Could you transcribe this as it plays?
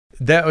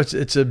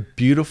it's a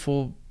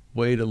beautiful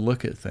way to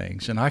look at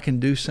things, and I can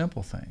do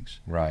simple things.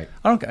 Right.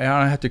 I don't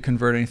have to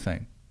convert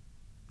anything.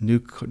 New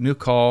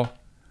call.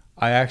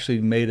 I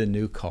actually made a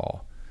new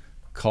call.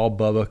 Call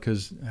Bubba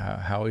because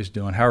how he's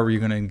doing. How are you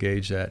going to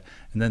engage that?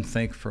 And then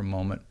think for a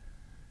moment.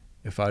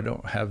 If I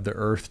don't have the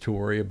earth to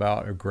worry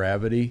about or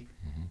gravity,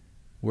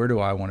 where do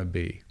I want to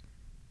be?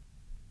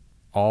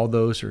 All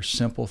those are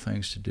simple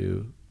things to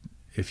do.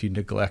 If you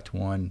neglect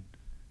one,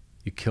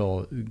 you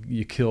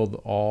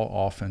killed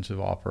all offensive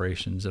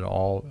operations and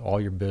all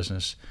your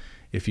business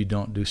if you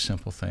don't do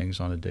simple things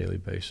on a daily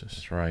basis.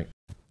 That's right.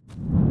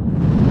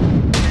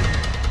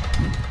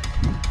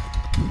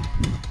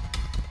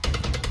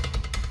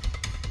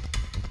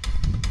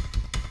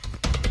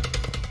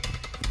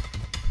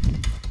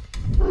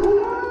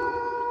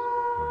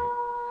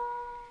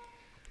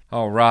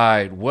 All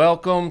right,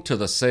 welcome to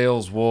the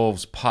Sales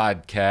Wolves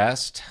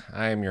podcast.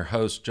 I am your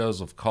host,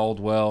 Joseph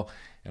Caldwell,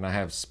 and I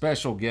have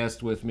special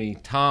guest with me,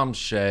 Thom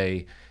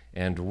Shea,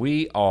 and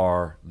we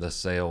are the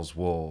Sales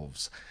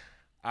Wolves.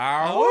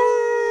 Ow!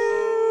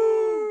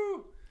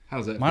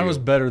 How's that Mine feel? was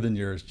better than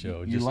yours,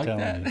 Joe. You Just like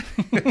telling that?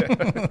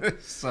 you.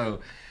 So,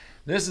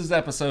 this is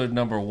episode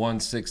number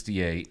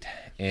 168,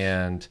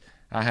 and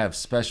I have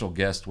special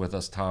guest with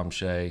us, Thom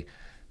Shea,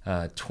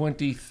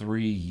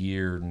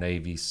 23-year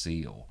Navy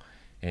SEAL.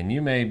 And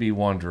you may be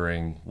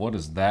wondering, what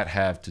does that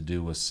have to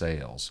do with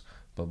sales?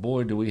 But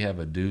boy, do we have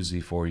a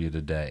doozy for you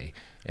today.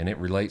 And it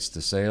relates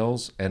to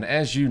sales. And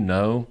as you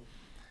know,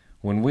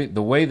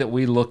 the way that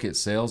we look at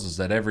sales is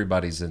that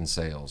everybody's in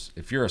sales.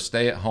 If you're a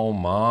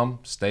stay-at-home mom,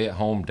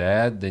 stay-at-home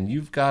dad, then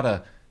you've got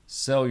to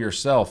sell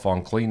yourself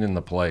on cleaning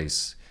the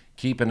place,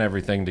 keeping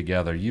everything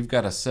together. You've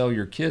got to sell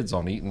your kids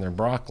on eating their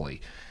broccoli.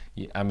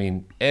 I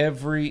mean,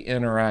 every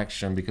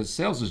interaction, because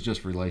sales is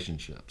just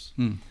relationships.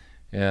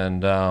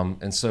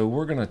 And so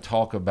we're going to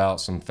talk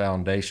about some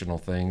foundational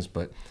things,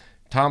 but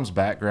Thom's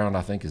background,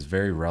 I think, is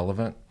very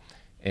relevant,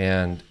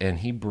 and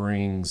he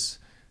brings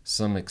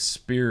some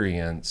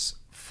experience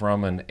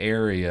from an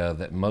area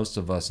that most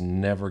of us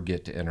never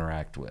get to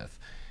interact with.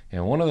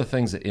 And one of the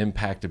things that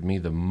impacted me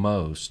the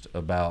most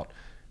about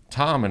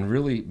Thom and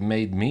really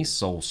made me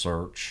soul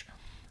search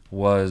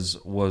was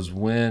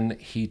when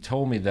he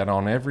told me that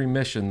on every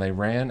mission they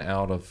ran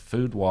out of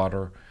food,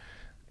 water,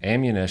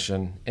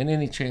 ammunition, and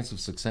any chance of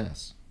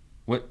success,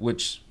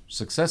 which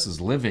success is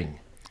living.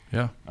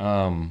 Yeah.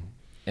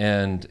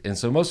 And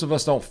so most of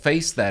us don't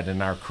face that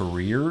in our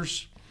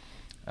careers.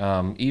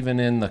 Even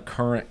in the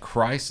current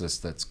crisis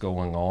that's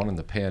going on in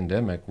the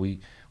pandemic,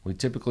 we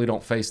typically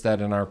don't face that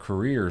in our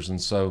careers.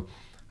 And so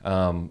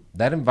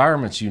that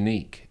environment's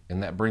unique,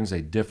 and that brings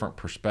a different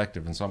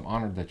perspective. And so I'm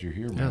honored that you're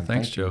here, man. Yeah,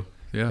 thanks, Joe.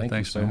 Yeah, Thank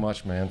thanks, you so man.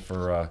 much, man,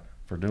 for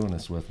doing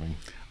this with me.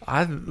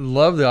 I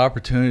love the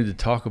opportunity to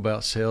talk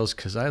about sales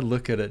because I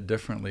look at it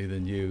differently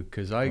than you.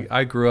 Because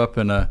I grew up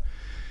in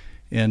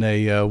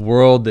a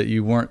world that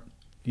you weren't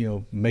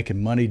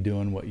making money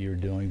doing what you were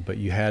doing, but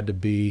you had to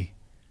be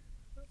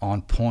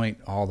on point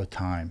all the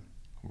time.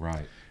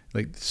 Right.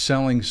 Like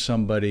selling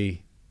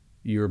somebody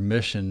your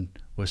mission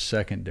was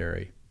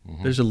secondary.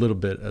 There's a little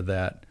bit of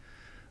that,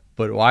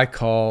 but what I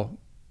call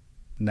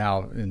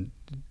now in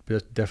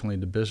definitely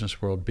the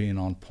business world being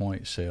on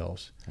point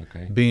sales.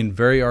 Okay. Being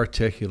very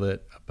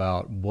articulate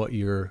about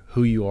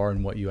who you are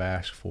and what you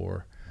ask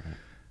for. Right.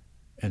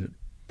 And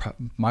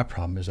my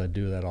problem is I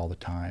do that all the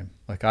time.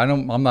 Like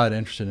I'm not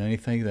interested in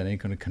anything that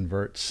ain't going to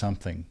convert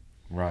something.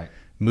 Right.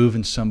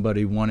 Moving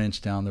somebody 1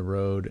 inch down the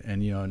road,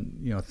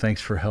 and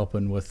thanks for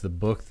helping with the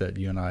book that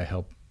you and I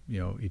help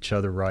each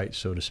other write,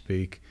 so to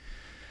speak.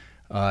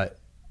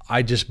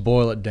 I just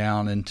boil it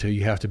down into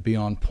you have to be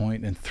on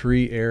point in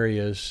 3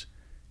 areas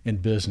in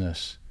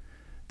business.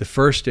 The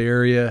first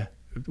area,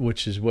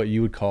 which is what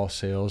you would call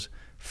sales,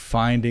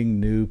 finding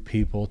new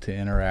people to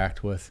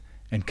interact with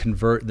and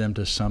convert them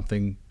to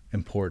something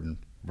important.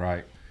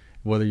 Right.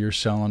 Whether you're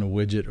selling a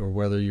widget or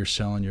whether you're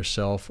selling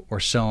yourself or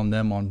selling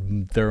them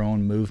on their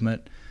own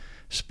movement,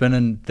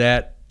 spending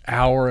that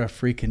hour a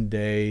freaking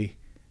day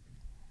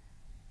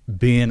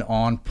being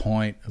on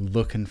point,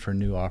 looking for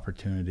new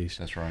opportunities.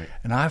 That's right.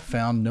 And I've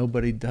found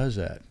nobody does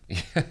that.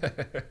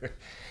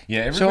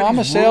 Yeah. So I'm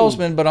a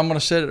salesman, but I'm going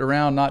to sit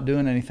around not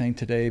doing anything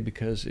today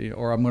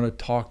or I'm going to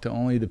talk to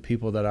only the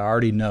people that I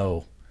already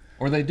know.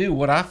 Or they do.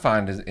 What I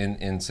find is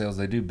in sales,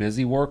 they do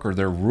busy work, or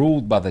they're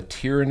ruled by the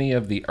tyranny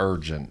of the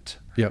urgent.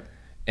 Yep.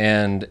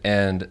 And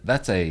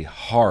that's a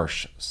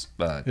harsh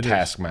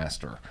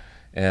taskmaster.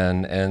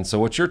 And so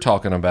what you're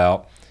talking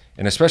about,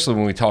 and especially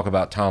when we talk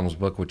about Thom's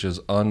book, which is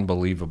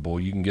unbelievable,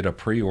 you can get a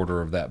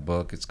pre-order of that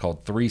book. It's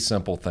called 3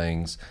 Simple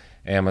Things,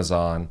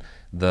 Amazon.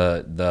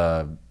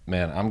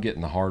 Man, I'm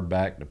getting the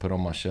hardback to put on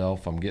my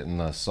shelf. I'm getting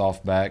the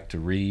softback to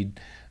read,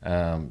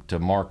 to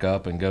mark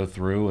up and go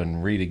through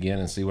and read again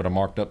and see what I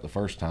marked up the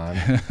first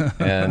time.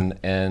 and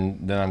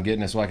then I'm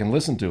getting it so I can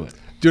listen to it.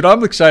 Dude,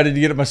 I'm excited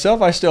to get it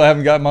myself. I still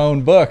haven't got my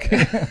own book.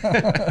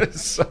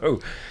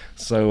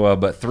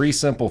 But 3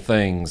 Simple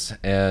Things,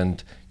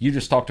 and you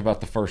just talked about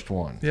the first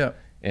one. Yeah.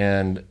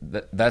 And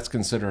that's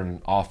considered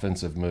an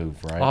offensive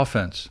move, right?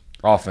 Offense.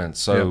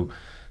 So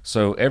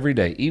So every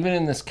day, even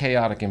in this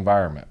chaotic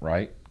environment,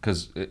 right?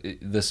 Because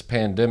this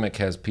pandemic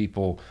has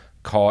people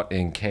caught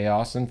in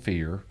chaos and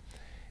fear,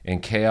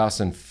 and chaos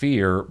and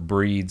fear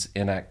breeds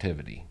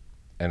inactivity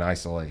and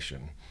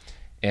isolation.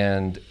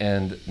 And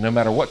no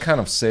matter what kind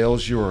of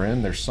sales you are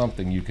in, there's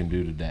something you can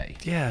do today.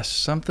 Yes,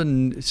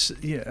 something.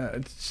 Yeah,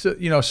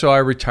 so I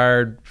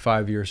retired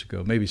 5 years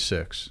ago, maybe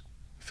 6.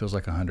 Feels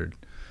like 100.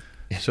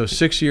 So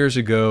 6 years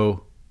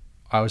ago,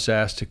 I was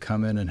asked to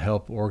come in and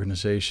help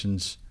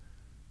organizations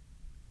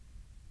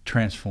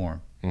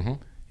transform.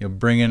 Mm-hmm.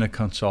 Bring in a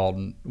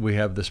consultant. We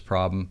have this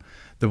problem.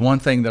 The one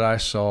thing that I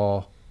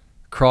saw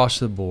across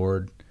the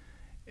board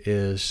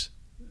is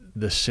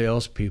the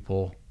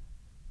salespeople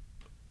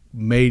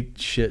made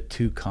shit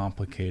too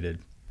complicated.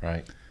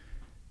 Right.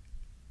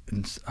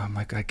 And I'm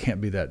like, I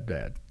can't be that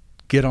bad.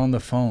 Get on the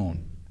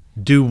phone.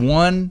 Do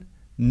one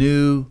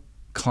new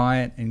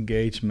client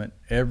engagement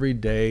every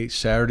day,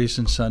 Saturdays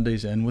and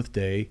Sundays, end with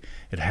day.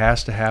 It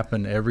has to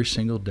happen every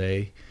single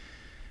day.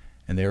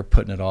 And they were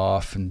putting it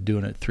off and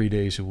doing it 3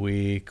 days a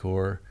week,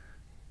 or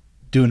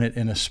doing it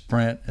in a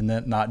sprint and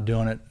then not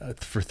doing it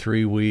for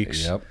 3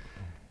 weeks. Yep.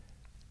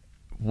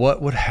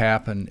 What would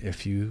happen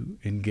if you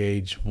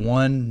engage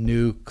one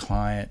new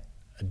client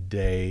a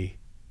day?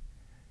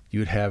 You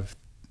would have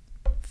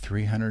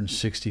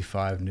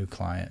 365 new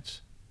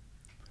clients.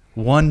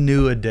 One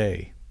new a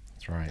day.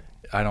 That's right.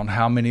 I don't know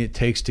how many it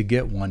takes to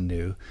get one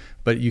new,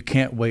 but you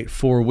can't wait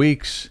 4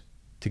 weeks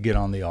to get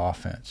on the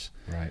offense.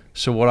 Right.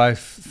 So what I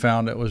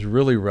found that was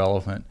really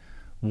relevant,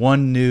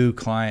 one new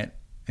client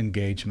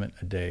engagement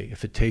a day.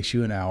 If it takes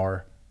you an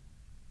hour,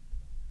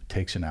 it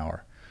takes an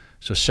hour.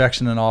 So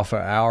sectioning off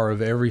an hour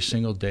of every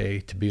single day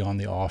to be on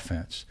the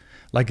offense.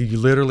 Like you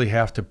literally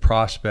have to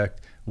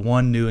prospect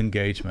one new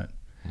engagement.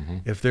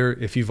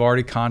 Mm-hmm. If you've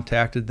already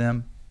contacted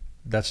them,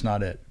 that's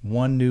not it.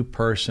 One new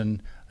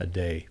person a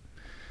day.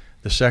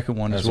 The second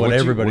one is what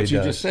everybody does. What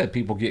you just said,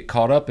 people get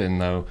caught up in,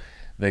 though.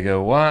 They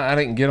go, well, I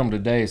didn't get them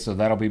today, so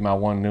that'll be my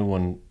one new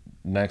one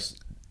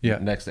next day.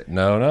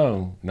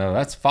 No,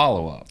 that's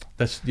follow-up.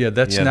 That's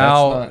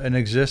now an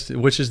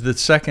which is the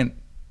second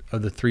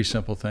of the 3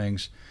 simple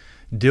things.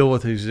 Deal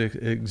with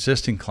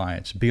existing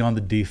clients. Be on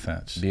the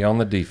defense. Be on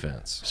the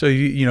defense.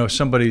 So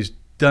somebody's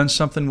done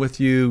something with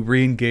you,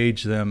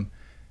 re-engage them.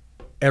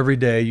 Every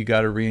day you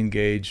got to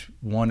re-engage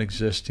one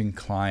existing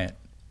client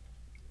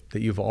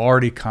that you've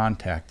already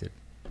contacted.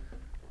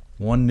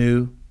 One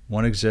new,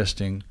 one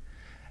existing.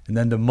 And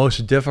then the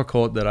most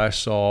difficult that I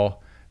saw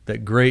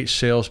that great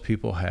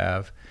salespeople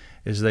have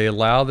is they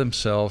allow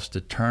themselves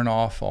to turn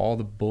off all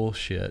the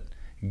bullshit,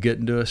 get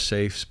into a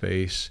safe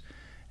space,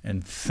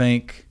 and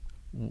think,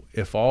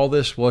 if all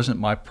this wasn't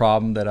my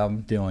problem that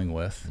I'm dealing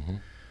with, mm-hmm.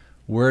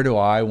 where do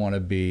I want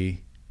to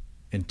be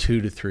in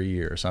 2 to 3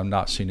 years? I'm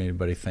not seeing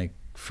anybody think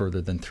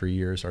further than 3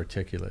 years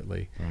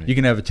articulately. Right. You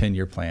can have a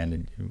 10-year plan,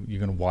 and you're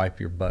going to wipe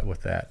your butt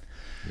with that.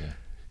 Yeah.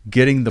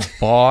 Getting the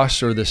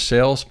boss or the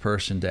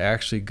salesperson to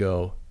actually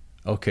go,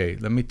 okay,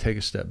 let me take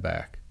a step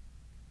back.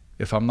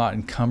 If I'm not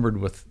encumbered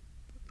with,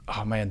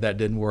 oh man, that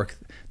didn't work,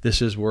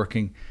 this is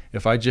working.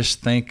 If I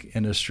just think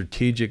in a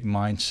strategic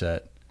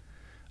mindset,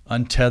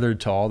 untethered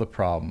to all the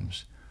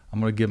problems, I'm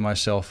going to give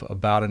myself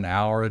about an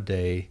hour a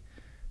day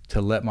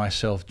to let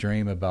myself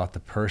dream about the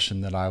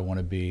person that I want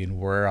to be and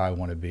where I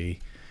want to be.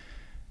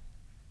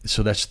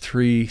 So that's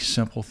 3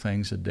 simple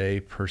things a day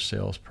per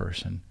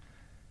salesperson.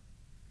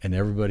 And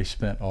everybody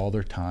spent all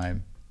their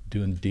time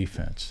doing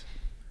defense.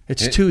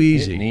 It's too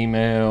easy.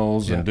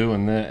 Emails and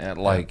doing that,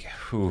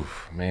 whew,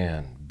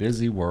 man,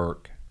 busy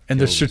work. And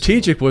the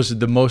strategic was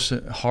the most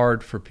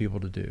hard for people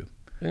to do.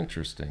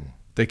 Interesting.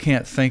 They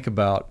can't think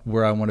about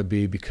where I want to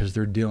be because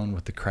they're dealing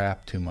with the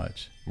crap too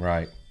much.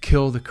 Right.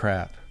 Kill the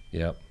crap.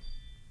 Yep.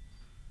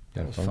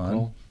 That was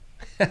fun.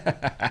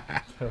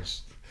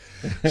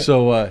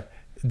 So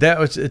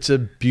it's a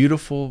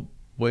beautiful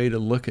way to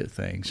look at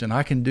things, and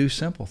I can do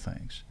simple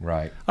things.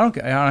 Right. I don't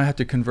have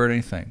to convert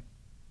anything.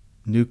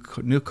 New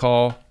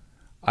call.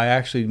 I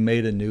actually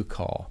made a new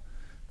call.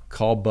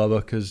 Call Bubba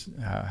because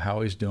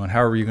how he's doing.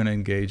 How are you going to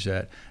engage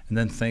that? And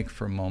then think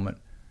for a moment.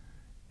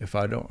 If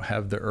I don't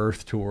have the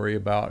earth to worry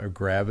about or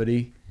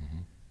gravity, mm-hmm.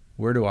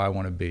 where do I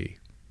want to be?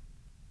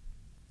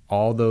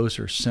 All those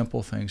are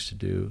simple things to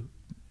do.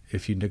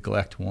 If you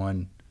neglect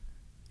one,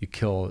 you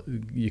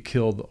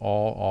killed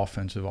all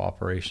offensive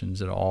operations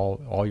and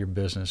all your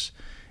business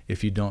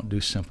if you don't do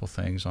simple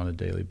things on a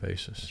daily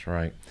basis. That's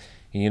right.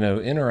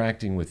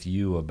 Interacting with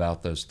you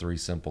about those 3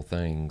 simple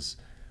things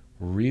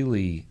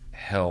really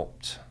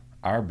helped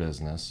our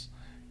business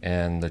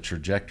and the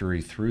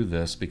trajectory through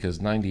this, because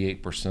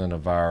 98%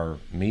 of our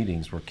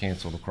meetings were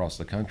canceled across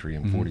the country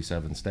in mm-hmm.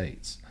 47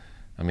 states.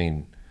 I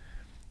mean,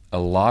 a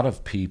lot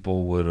of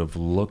people would have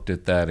looked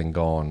at that and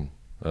gone,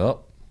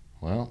 oh,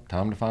 well,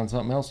 time to find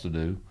something else to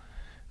do,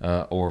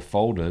 or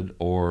folded,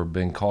 or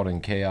been caught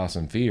in chaos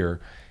and fear.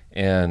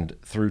 And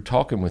through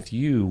talking with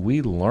you,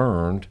 we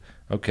learned,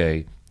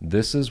 okay,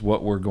 this is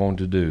what we're going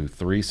to do.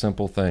 3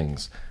 simple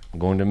things. I'm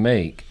going to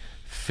make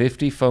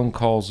 50 phone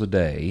calls a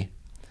day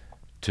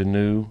to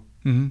new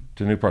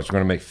prospects. We're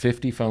going to make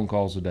 50 phone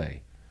calls a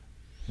day.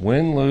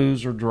 Win,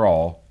 lose, or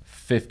draw,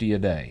 50 a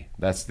day.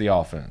 That's the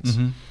offense.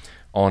 Mm-hmm.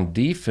 On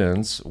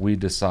defense, we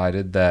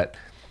decided that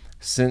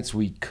since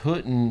we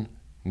couldn't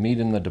meet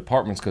in the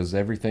departments because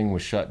everything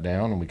was shut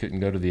down and we couldn't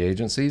go to the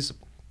agencies,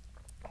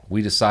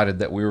 we decided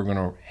that we were going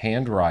to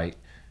handwrite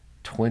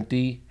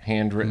 20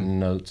 handwritten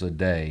notes a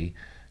day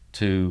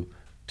to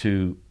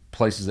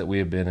places that we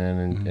have been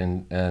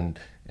in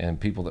and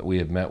people that we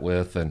have met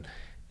with,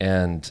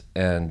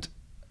 and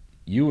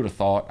you would have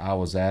thought I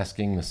was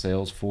asking the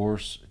sales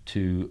force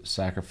to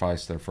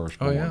sacrifice their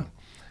firstborn. Oh,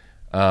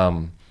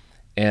 yeah.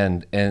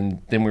 And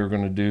then we were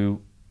going to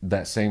do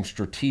that same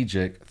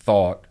strategic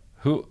thought.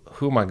 Who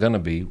am I going to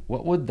be?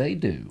 What would they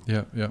do?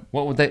 Yeah, yeah.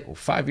 What would they?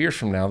 5 years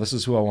from now, this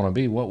is who I want to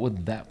be. What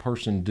would that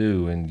person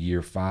do in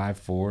year 5,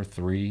 4,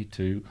 3,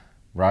 2,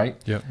 right?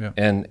 Yeah, yeah.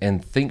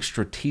 And think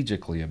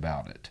strategically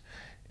about it,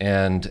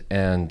 and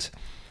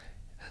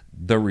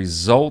the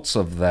results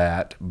of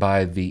that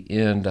by the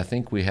end, I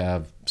think we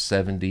have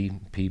 70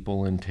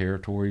 people in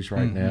territories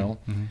right now,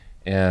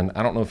 and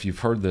I don't know if you've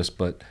heard this,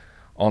 but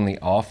on the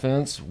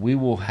offense, we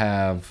will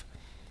have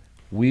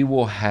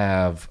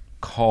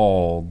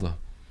called,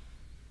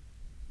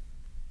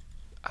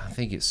 I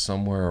think it's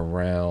somewhere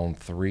around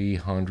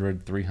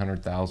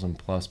 300,000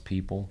 plus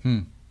people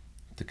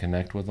to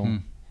connect with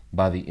them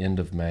by the end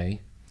of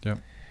May. Yep.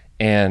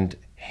 And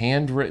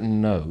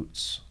handwritten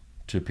notes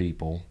to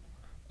people,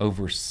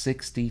 over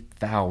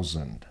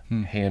 60,000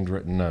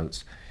 handwritten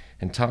notes.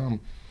 And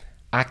Tom,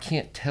 I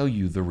can't tell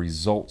you the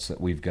results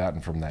that we've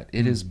gotten from that.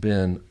 It has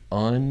been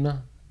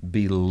unbelievable.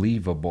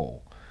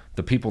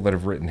 The people that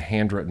have written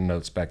handwritten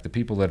notes back, the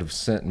people that have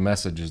sent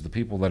messages, the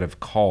people that have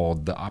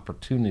called, the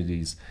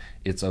opportunities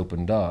it's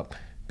opened up,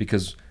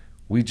 because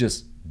we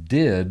just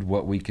did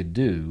what we could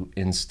do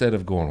instead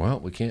of going, well,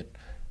 we can't,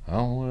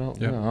 I'm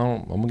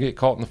going to get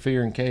caught in the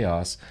fear and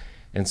chaos.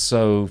 And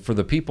so for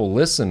the people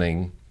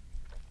listening,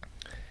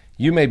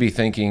 you may be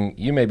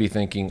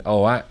thinking,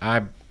 oh,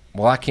 I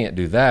can't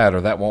do that,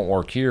 or that won't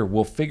work here.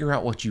 Well, figure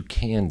out what you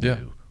can do. Yeah.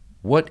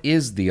 What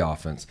is the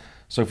offense?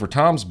 So for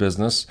Tom's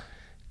business,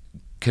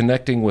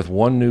 connecting with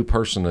one new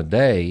person a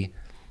day,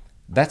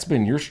 that's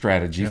been your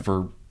strategy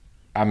for,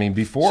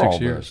 before 6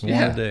 all years, this.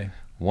 one a day.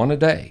 One a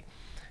day.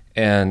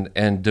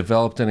 And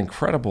developed an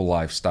incredible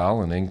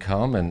lifestyle and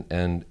income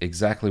and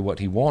exactly what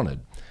he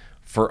wanted.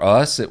 For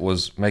us, it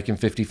was making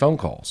 50 phone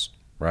calls,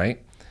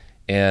 right?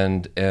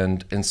 And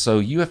so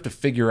you have to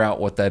figure out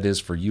what that is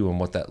for you and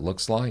what that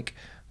looks like,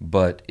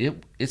 but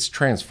it's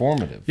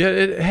transformative. Yeah,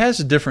 it has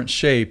a different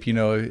shape.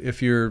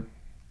 If you're,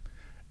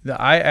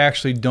 I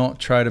actually don't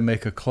try to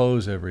make a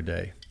close every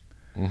day.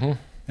 Mm-hmm.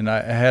 And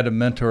I had a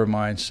mentor of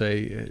mine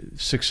say,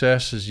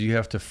 success is you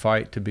have to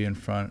fight to be in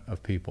front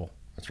of people.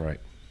 That's right.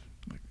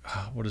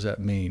 What does that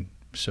mean?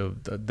 So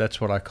that's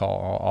what I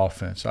call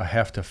offense. I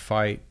have to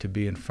fight to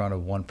be in front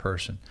of one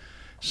person.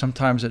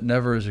 Sometimes it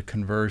never is a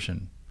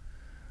conversion.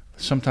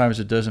 Sometimes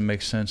it doesn't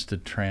make sense to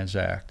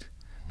transact,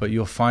 but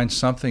you'll find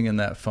something in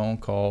that phone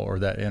call or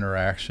that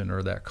interaction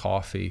or that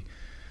coffee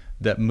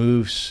that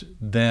moves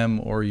them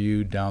or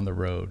you down the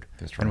road.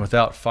 That's right. And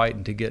without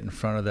fighting to get in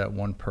front of that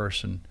one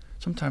person,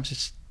 sometimes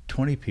it's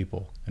 20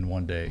 people in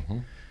one day. Mm-hmm.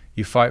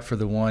 You fight for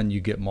the one,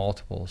 you get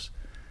multiples.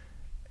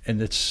 And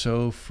it's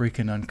so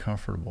freaking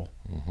uncomfortable.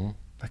 Mm-hmm.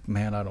 Like,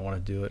 man, I don't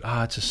want to do it.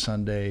 It's a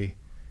Sunday.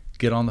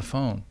 Get on the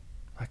phone.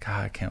 Like,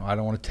 I can't. I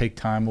don't want to take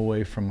time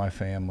away from my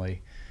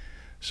family.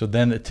 So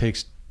then it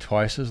takes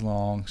twice as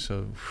long.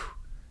 So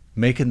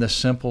making the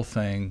simple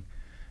thing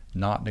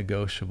not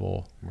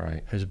negotiable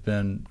has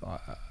been,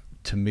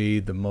 to me,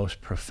 the most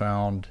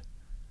profound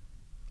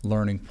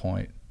learning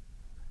point,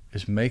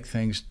 is make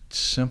things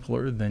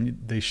simpler than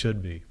they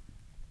should be.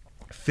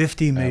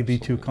 50 may be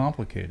too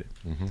complicated.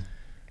 Mm-hmm.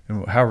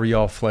 And however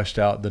y'all fleshed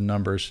out the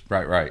numbers.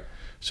 Right.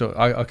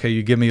 So,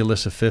 you give me a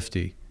list of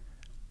 50.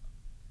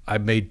 I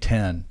made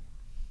 10.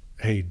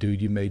 Hey,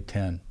 dude, you made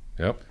 10.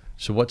 Yep.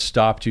 So what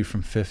stopped you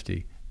from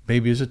 50?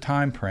 Maybe it's a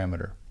time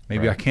parameter.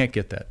 Maybe I can't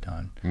get that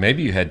done.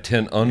 Maybe you had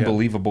 10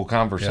 unbelievable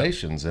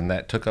conversations, and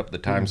that took up the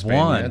time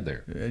span you had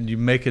there. And you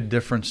make a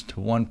difference to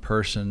one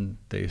person.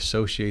 They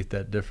associate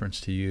that difference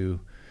to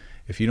you.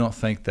 If you don't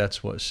think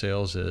that's what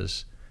sales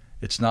is,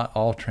 it's not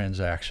all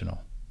transactional.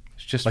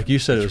 It's just, like you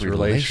said, it was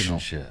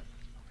relationship. relational.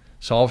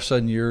 So all of a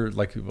sudden you're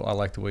like, I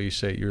like the way you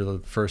say it, you're the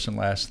first and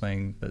last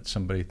thing that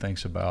somebody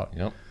thinks about.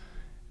 Yep.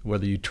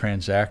 Whether you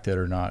transact it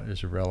or not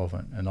is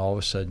irrelevant. And all of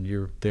a sudden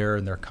you're there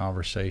in their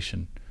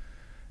conversation.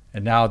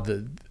 And now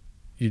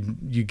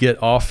you get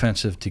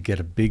offensive to get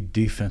a big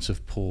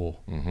defensive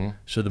pull. Mm-hmm.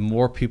 So the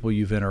more people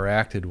you've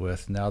interacted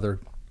with, now they're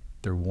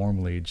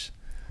warm leads.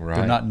 Right.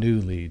 They're not new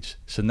leads.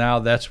 So now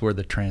that's where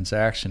the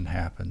transaction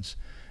happens,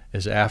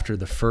 is after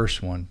the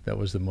first one that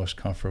was the most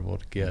comfortable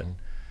to get. Mm-hmm.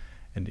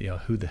 And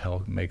who the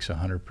hell makes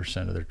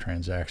 100% of their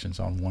transactions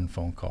on one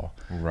phone call?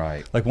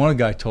 Right. Like one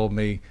guy told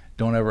me,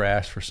 don't ever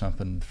ask for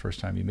something the first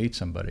time you meet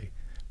somebody,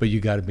 but you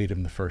got to meet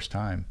them the first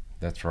time.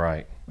 That's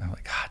right. And I'm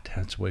like, God,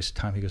 that's a waste of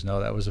time. He goes, no,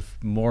 that was a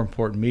more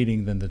important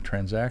meeting than the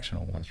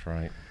transactional one. That's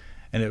right.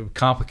 And it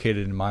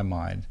complicated in my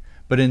mind.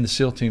 But in the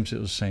SEAL teams, it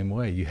was the same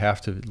way. You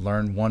have to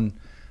learn one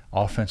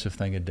offensive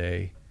thing a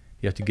day.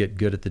 You have to get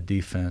good at the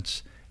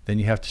defense. Then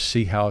you have to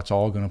see how it's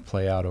all going to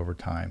play out over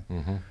time.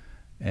 Mm-hmm.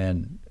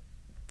 And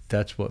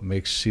that's what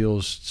makes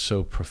SEALs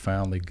so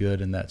profoundly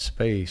good in that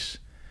space,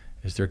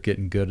 is they're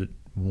getting good at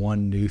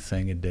one new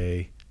thing a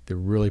day. They're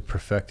really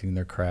perfecting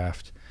their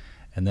craft,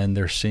 and then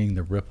they're seeing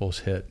the ripples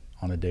hit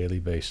on a daily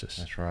basis.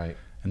 That's right.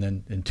 And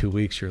then in 2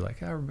 weeks, you're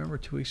like, I remember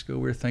 2 weeks ago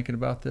we were thinking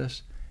about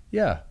this.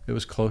 Yeah, it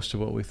was close to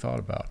what we thought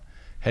about.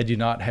 Had you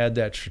not had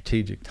that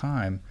strategic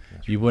time,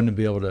 you wouldn't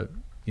be able to,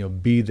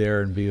 be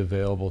there and be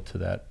available to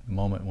that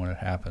moment when it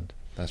happened.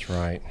 That's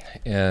right.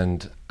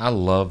 And I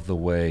love the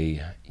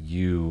way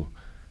you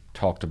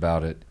talked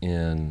about it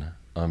in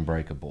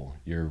Unbreakable,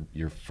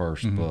 your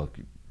first book,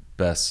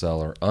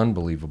 bestseller,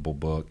 unbelievable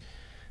book.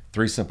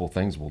 3 Simple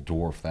Things will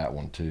dwarf that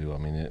one too. I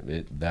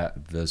mean,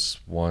 this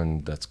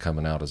one that's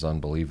coming out is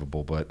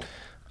unbelievable. But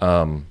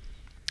I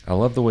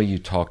love the way you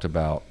talked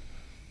about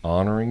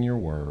honoring your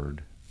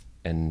word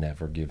and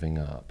never giving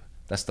up.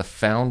 That's the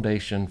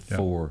foundation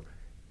for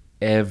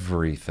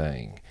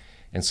everything.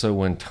 And so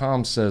when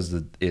Thom says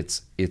that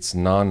it's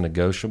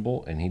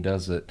non-negotiable, and he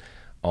does it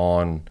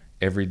on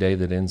every day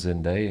that ends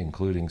in day,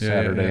 including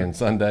Saturday and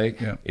Sunday,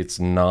 it's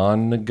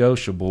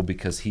non-negotiable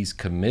because he's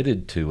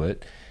committed to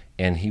it,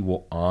 and he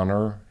will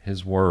honor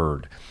his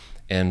word.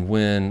 And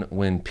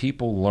when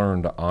people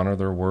learn to honor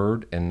their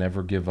word and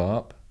never give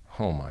up,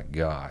 oh my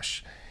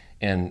gosh.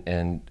 And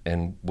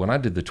when I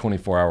did the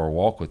 24-hour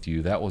walk with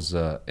you, that was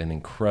an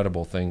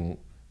incredible thing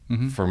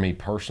for me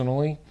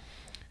personally,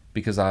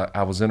 because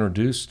I was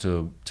introduced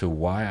to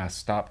why I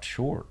stopped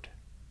short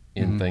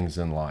in things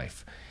in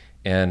life.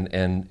 And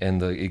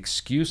the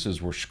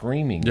excuses were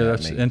screaming at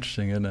that's me.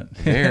 interesting, isn't it?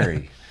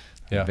 Very,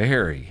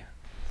 very.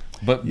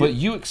 But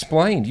you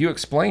explained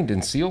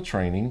in SEAL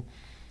training,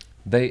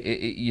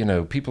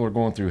 people are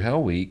going through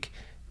Hell Week,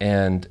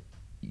 and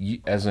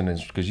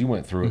because you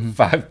went through it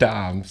 5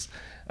 times.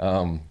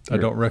 I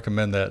don't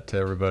recommend that to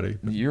everybody.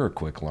 You're a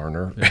quick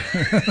learner.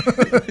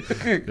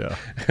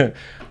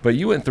 But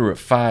you went through it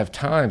 5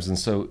 times, and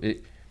so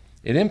it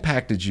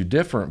impacted you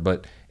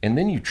different. And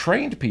then you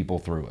trained people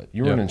through it.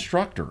 You were an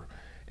instructor,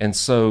 and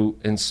so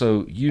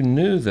you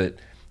knew that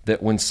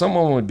when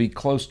someone would be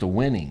close to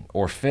winning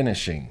or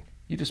finishing,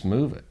 you just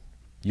move it.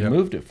 You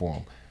moved it for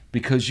them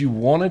because you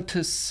wanted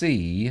to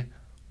see,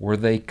 were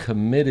they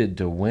committed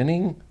to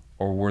winning,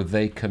 or were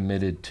they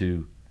committed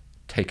to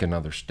take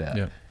another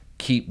step,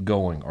 keep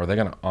going? Are they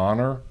going to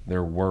honor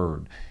their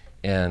word?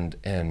 And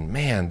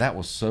man, that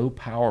was so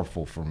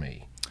powerful for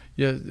me.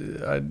 Yeah,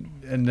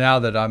 and now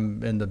that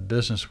I'm in the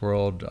business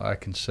world, I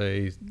can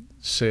say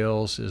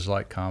sales is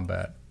like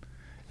combat.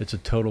 It's a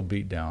total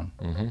beatdown.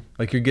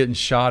 Like you're getting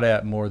shot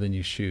at more than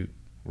you shoot.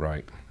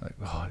 Right. Like,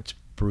 it's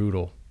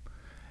brutal.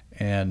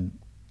 And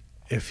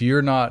if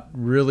you're not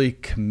really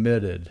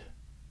committed,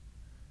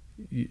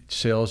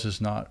 sales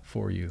is not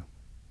for you.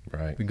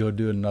 Right. You go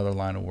do another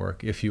line of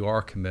work. If you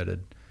are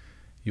committed,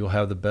 you'll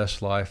have the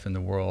best life in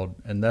the world.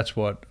 And that's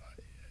what,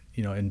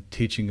 in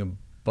teaching a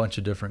bunch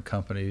of different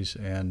companies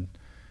and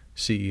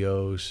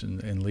CEOs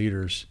and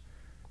leaders,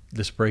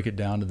 let's break it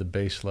down to the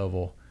base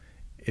level.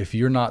 If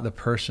you're not the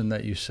person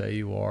that you say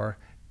you are,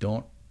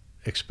 don't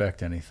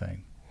expect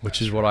anything,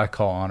 which is what I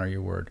call honor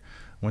your word.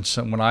 When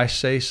I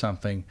say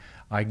something,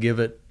 I give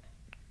it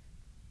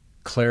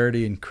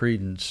clarity and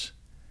credence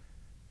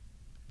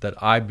that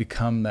I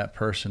become that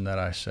person that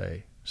I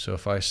say. So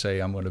if I say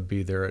I'm going to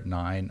be there at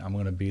 9, I'm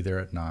going to be there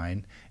at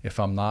 9. If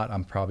I'm not,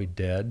 I'm probably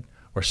dead,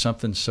 or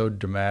something so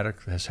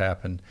dramatic has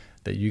happened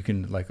that you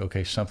can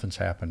okay, something's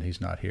happened,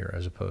 he's not here,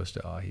 as opposed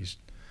to he's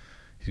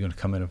going to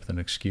come in with an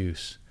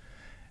excuse.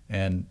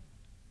 And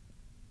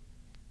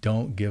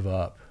don't give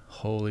up.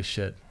 Holy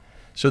shit.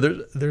 So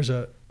there's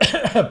a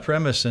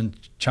premise in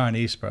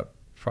Chinese,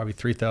 probably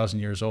 3,000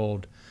 years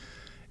old.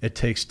 It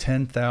takes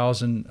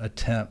 10,000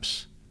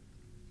 attempts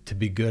to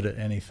be good at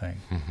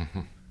anything.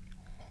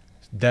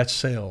 That's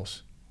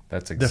sales.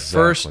 That's exactly. The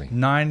first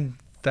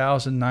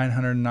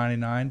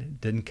 9,999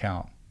 didn't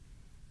count.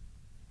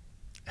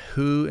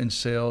 Who in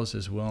sales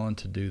is willing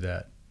to do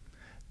that?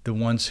 The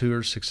ones who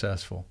are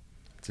successful.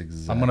 That's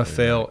exactly. I'm going to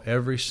fail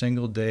every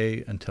single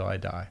day until I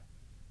die.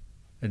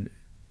 And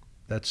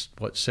that's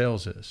what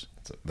sales is.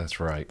 That's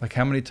right. Like,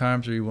 how many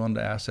times are you willing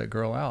to ask that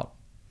girl out?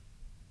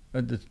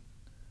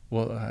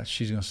 Well,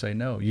 she's going to say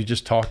no. You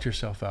just talked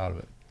yourself out of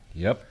it.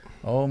 Yep.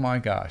 Oh my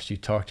gosh, you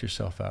talked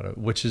yourself out of it.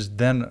 Which is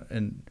then,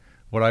 and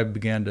what I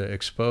began to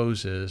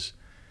expose is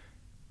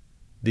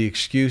the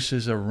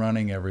excuses are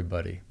running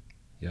everybody.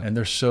 Yep. And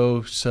they're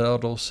so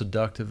subtle,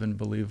 seductive, and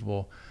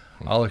believable.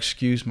 I'll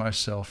excuse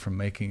myself from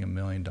making $1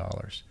 million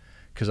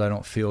because I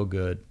don't feel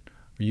good,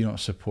 or you don't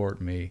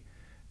support me,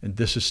 and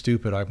this is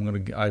stupid.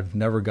 I've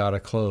never got a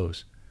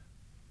close.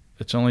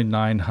 It's only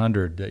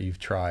 900 that you've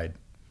tried.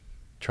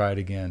 Try it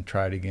again.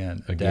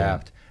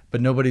 Adapt.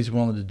 But nobody's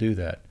willing to do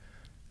that.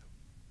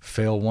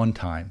 Fail one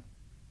time.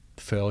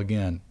 Fail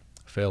again.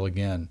 Fail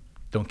again.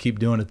 Don't keep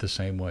doing it the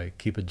same way.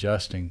 Keep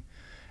adjusting.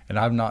 And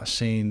I've not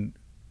seen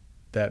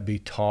that be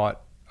taught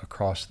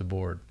across the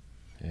board.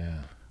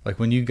 Yeah. Like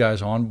when you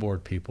guys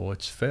onboard people,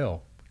 it's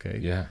fail. Okay.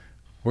 Yeah.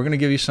 We're going to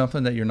give you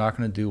something that you're not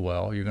going to do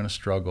well. You're going to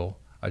struggle.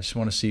 I just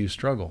want to see you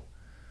struggle.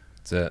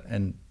 That's it.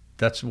 And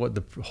that's what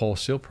the whole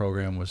SEAL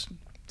program was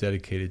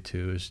dedicated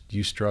to, is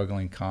you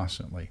struggling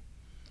constantly.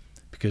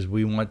 Because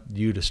we want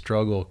you to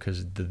struggle,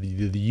 because the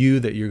you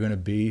that you're going to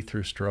be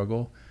through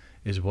struggle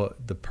is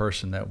what the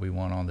person that we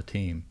want on the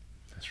team.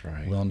 That's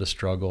right. Willing to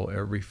struggle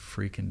every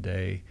freaking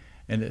day.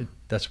 And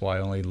that's why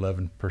only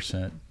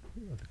 11%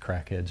 of the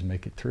crackheads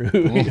make it through.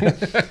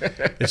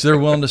 It's they're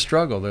willing to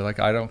struggle. They're like,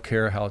 I don't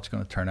care how it's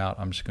going to turn out.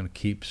 I'm just going to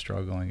keep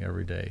struggling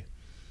every day.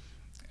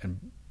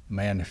 And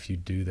man, if you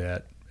do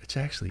that, it's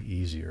actually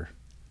easier.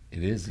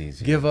 It is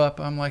easy. Give up.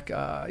 I'm like,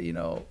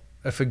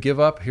 if I give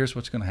up, here's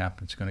what's going to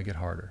happen. It's going to get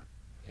harder.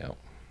 Yep.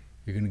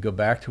 You're going to go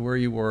back to where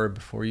you were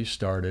before you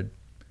started.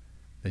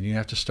 Then you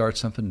have to start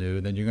something new.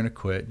 Then you're going to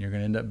quit, and you're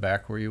going to end up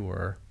back where you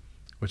were,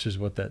 which is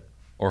what that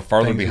or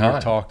farther behind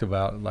we talked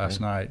about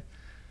last night.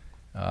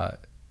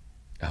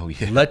 Oh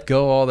yeah. Let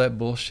go all that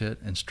bullshit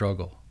and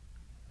struggle.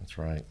 That's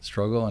right.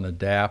 Struggle and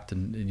adapt,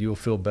 and you'll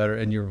feel better,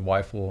 and your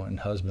wife and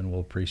husband will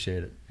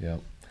appreciate it. Yeah.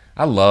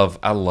 I love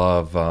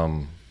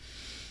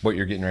what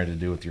you're getting ready to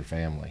do with your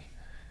family,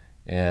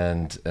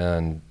 and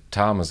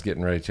Thom is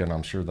getting ready to, and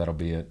I'm sure that'll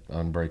be at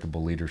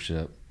Unbreakable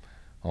Leadership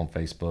on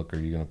Facebook. Are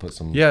you going to put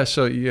some? Yeah.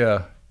 So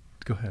yeah,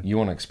 go ahead. You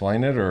want to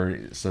explain it,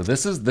 or so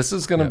this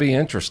is going to be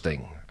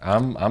interesting.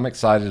 I'm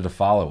excited to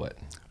follow it.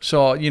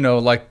 So,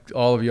 like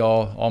all of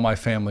y'all, all my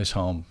family's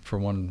home for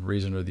one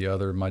reason or the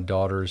other. My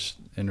daughter's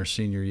in her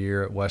senior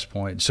year at West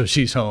Point, so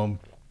she's home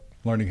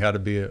learning how to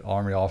be an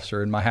Army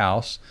officer in my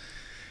house.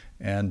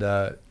 And,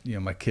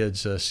 my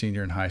kid's a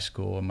senior in high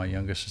school, and my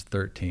youngest is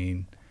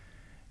 13.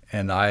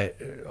 And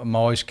I'm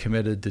always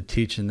committed to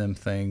teaching them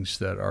things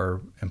that are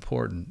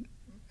important.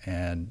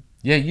 And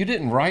yeah, you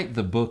didn't write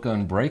the book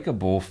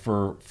Unbreakable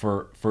for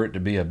it to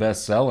be a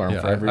bestseller.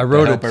 Yeah, I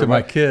wrote it to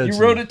my kids.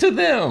 You wrote it to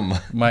them.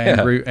 My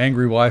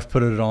angry wife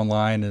put it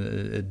online,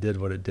 and it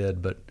did what it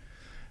did. But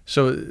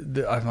so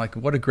I'm like,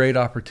 what a great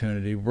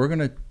opportunity. We're going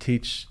to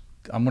teach.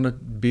 I'm going to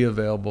be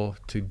available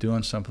to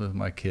doing something with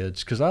my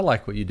kids, because I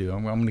like what you do.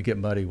 I'm going to get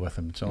muddy with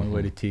them. It's the only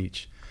way to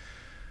teach.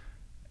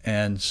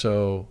 And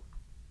so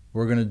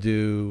we're going to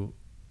do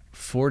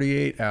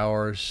 48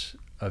 hours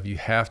of, you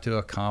have to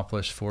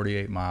accomplish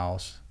 48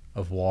 miles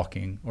of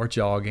walking or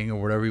jogging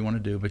or whatever you want to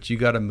do, but you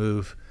got to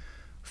move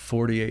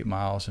 48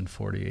 miles in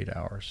 48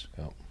 hours.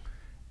 Yep.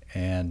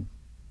 And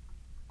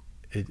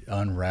it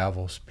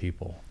unravels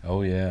people.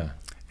 Oh yeah.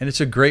 And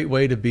it's a great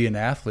way to be an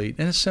athlete,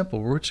 and it's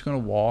simple. We're just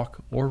going to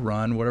walk or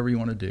run, whatever you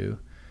want to do.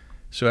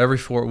 So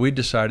we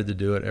decided to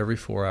do it every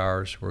 4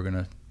 hours. We're going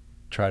to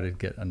try to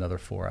get another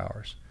 4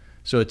 hours.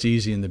 So it's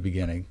easy in the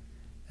beginning.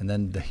 And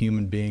then the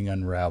human being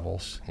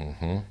unravels,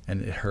 and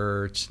it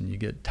hurts, and you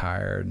get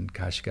tired, and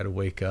gosh, you got to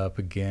wake up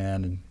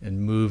again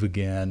and move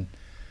again.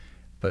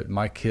 But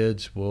my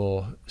kids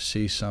will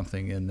see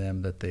something in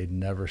them that they'd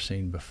never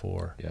seen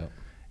before. Yeah.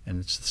 And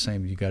it's the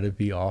same. You got to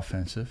be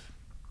offensive.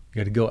 You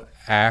got to go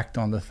act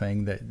on the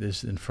thing that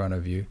is in front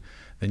of you.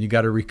 Then you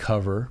got to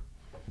recover.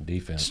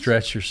 Defense.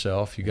 Stretch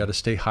yourself. You got to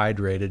stay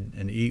hydrated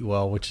and eat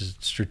well, which is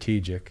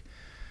strategic.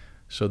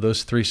 So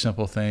those three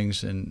simple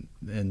things in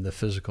the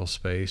physical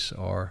space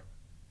are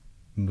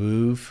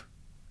move,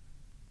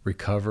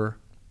 recover,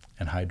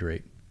 and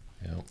hydrate.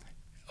 Yep.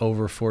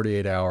 Over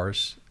 48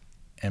 hours,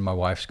 and my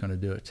wife's going to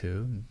do it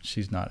too.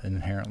 She's not an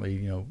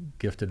inherently,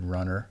 gifted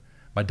runner.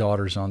 My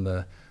daughter's on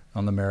the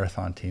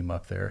marathon team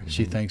up there.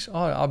 She thinks,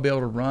 I'll be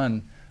able to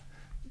run,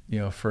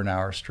 for an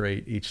hour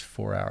straight each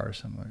 4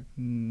 hours. I'm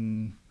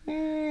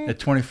like, At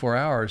 24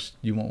 hours,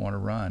 you won't want to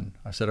run.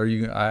 I said,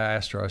 I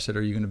asked her,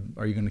 are you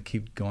going to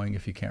keep going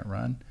if you can't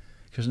run?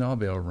 She goes, no, I'll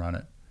be able to run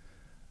it.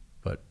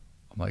 But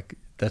I'm like,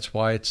 that's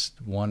why it's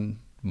 1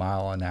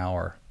 mile an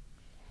hour.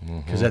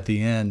 Because at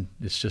the end,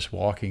 it's just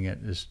walking it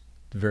is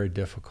very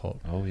difficult.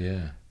 Oh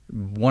yeah.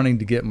 Wanting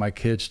to get my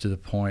kids to the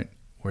point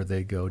where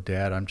they go,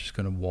 Dad, I'm just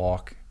going to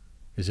walk.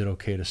 Is it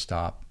okay to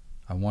stop?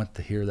 I want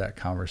to hear that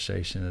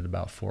conversation at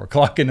about 4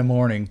 o'clock in the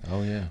morning.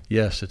 Oh yeah.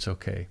 Yes, it's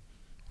okay.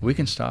 We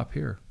can stop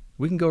here.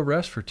 We can go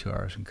rest for 2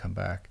 hours and come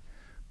back,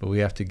 but we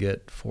have to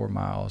get 4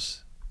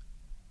 miles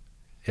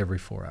every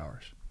 4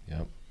 hours.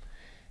 Yep.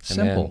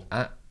 Simple.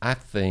 And I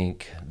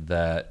think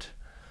that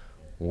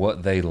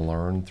what they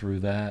learn through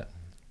that,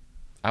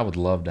 I would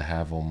love to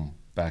have them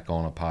back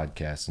on a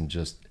podcast and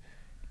just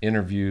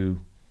interview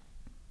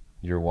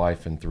your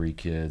wife and 3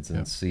 kids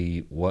and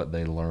see what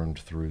they learned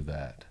through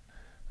that.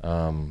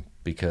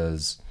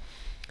 Because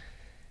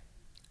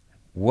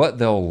what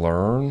they'll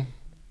learn,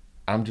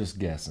 I'm just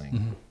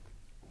guessing,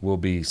 will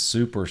be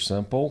super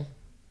simple,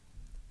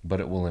 but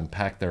it will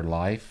impact their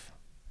life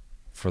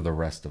for the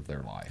rest of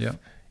their life. Yeah.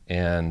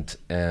 And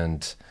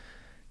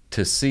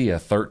to see a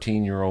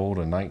 13-year-old,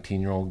 a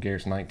 19-year-old,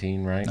 Garrett's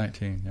 19, right?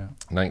 19, yeah.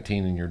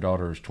 19, and your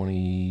daughter is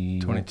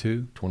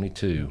 22.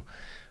 22.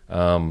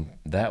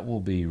 That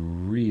will be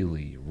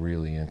really,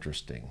 really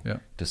interesting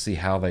to see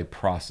how they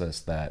process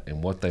that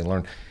and what they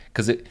learn.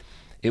 Because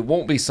it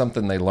won't be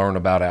something they learn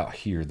about out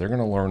here. They're going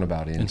to learn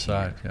about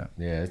inside. Here.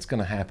 Yeah. Yeah, it's going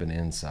to happen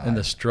inside. And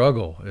the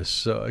struggle is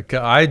so.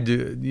 I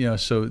do,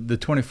 so the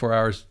 24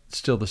 hours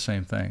still the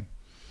same thing.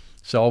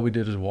 So all we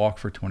did is walk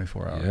for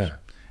 24 hours. Yeah.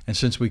 And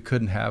since we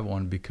couldn't have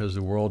one because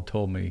the world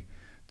told me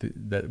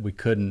that we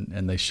couldn't,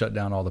 and they shut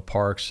down all the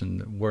parks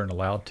and weren't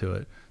allowed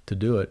to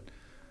do it,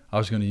 I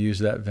was going to use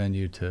that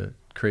venue to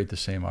create the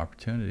same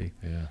opportunity.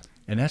 Yeah.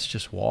 And that's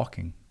just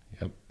walking.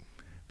 Yep.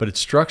 But it's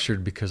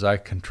structured because I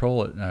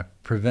control it and I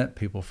prevent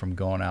people from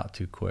going out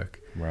too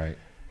quick. Right.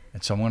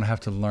 And so I'm going to have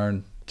to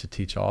learn to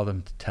teach all of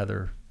them to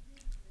tether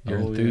your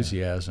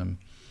enthusiasm.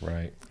 Yeah.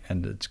 Right.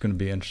 And it's going to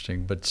be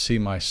interesting. But to see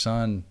my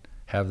son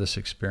have this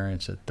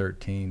experience at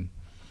 13,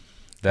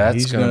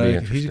 that's going to be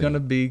interesting. He's going to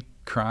be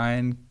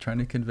crying, trying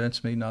to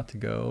convince me not to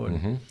go. And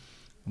mm-hmm.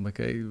 I'm like,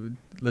 hey,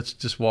 let's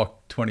just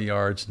walk 20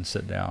 yards and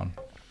sit down.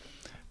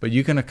 But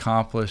you can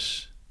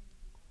accomplish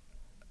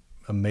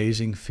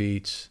amazing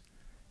feats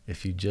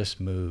if you just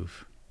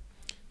move.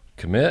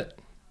 Commit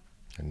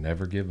and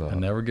never give up.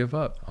 And never give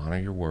up. Honor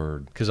your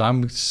word. Because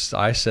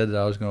I said that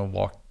I was going to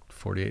walk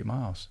 48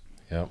 miles.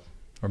 Yep.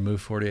 Or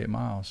move 48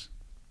 miles.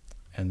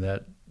 And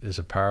that is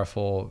a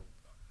powerful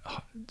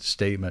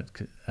statement.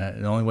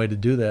 The only way to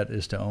do that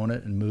is to own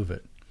it and move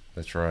it.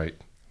 That's right.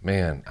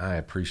 Man, I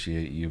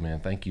appreciate you, man.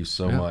 Thank you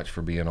so much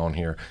for being on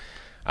here.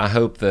 I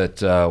hope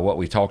that what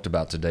we talked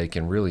about today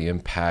can really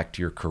impact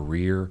your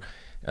career,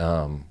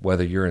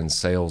 whether you're in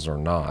sales or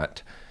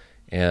not.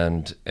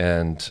 And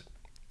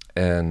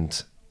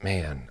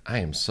man, I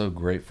am so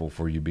grateful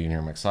for you being here.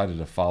 I'm excited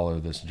to follow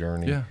this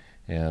journey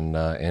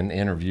and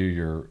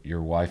interview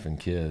your wife and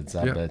kids.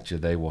 I bet you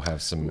they will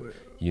have some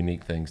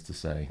unique things to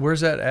say.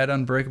 Where's that at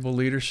Unbreakable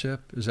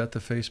Leadership? Is that the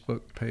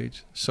Facebook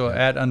page? So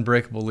at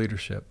Unbreakable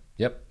Leadership.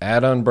 Yep,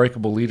 at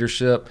Unbreakable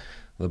Leadership.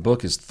 The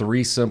book is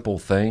 3 Simple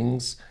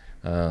Things,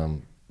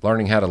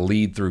 learning how to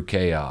lead through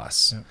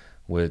chaos,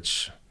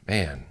 which,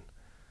 man,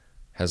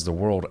 has the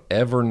world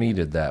ever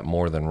needed that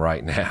more than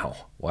right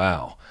now?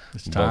 Wow.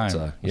 It's time.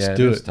 But, Let's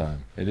do it.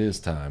 Time. It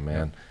is time,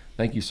 man.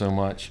 Thank you so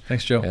much.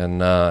 Thanks, Joe.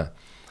 And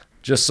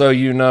just so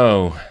you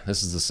know,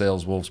 this is the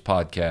Sales Wolves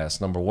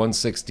Podcast, number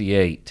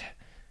 168.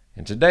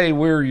 And today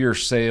we're your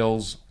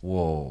sales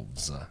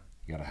wolves.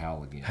 You got to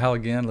howl again. Howl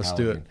again. Let's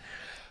do it.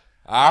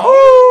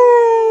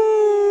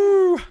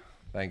 Ow!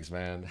 Thanks,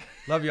 man.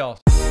 Love y'all.